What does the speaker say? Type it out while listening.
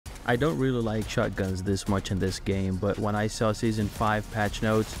I don't really like shotguns this much in this game, but when I saw Season 5 patch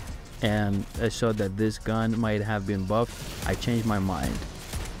notes and I saw that this gun might have been buffed, I changed my mind.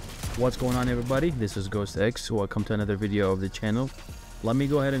 What's going on, everybody? This is GHOSTX. Welcome to another video of the channel. Let me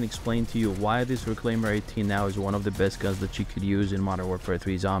go ahead and explain to you why this Reclaimer 18 now is one of the best guns that you could use in Modern Warfare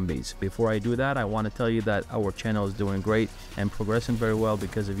 3 Zombies. Before I do that, I want to tell you that our channel is doing great and progressing very well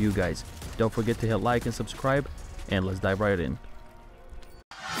because of you guys. Don't forget to hit like and subscribe, and let's dive right in.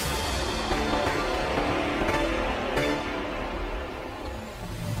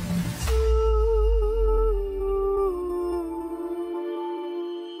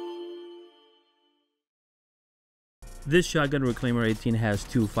 This shotgun Reclaimer 18 has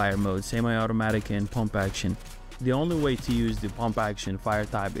two fire modes, semi-automatic and pump action. The only way to use the pump action fire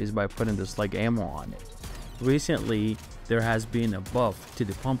type is by putting the slug ammo on it. Recently, there has been a buff to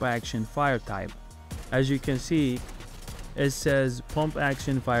the pump action fire type. As you can see, it says pump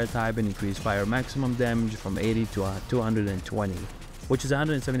action fire type and increase fire maximum damage from 80 to 220, which is a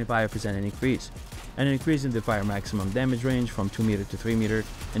 175% increase. An increase in the fire maximum damage range from 2 meter to 3 meter,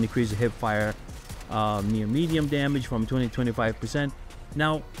 an increase in hip fire near medium damage from 20 to 25%.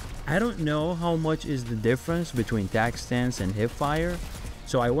 Now, I don't know how much is the difference between tac stance and hip fire,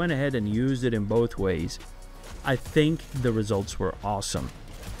 so I went ahead and used it in both ways. I think the results were awesome.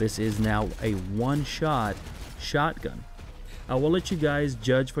 This is now a one-shot shotgun. I will let you guys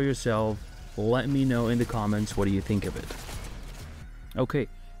judge for yourself. Let me know in the comments, what do you think of it? Okay,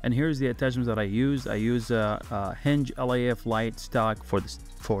 and here's the attachments that I used. I used a Hinge LAF light stock for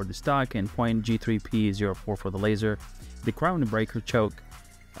the stock and point G3P04 for the laser, the crown breaker choke,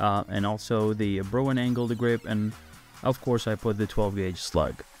 and also the Broen angled grip, and of course I put the 12 gauge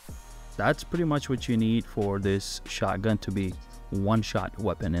slug. That's pretty much what you need for this shotgun to be one-shot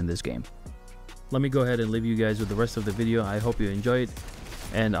weapon in this game. Let me go ahead and leave you guys with the rest of the video. I hope you enjoyed,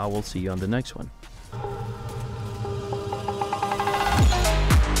 and I will see you on the next one.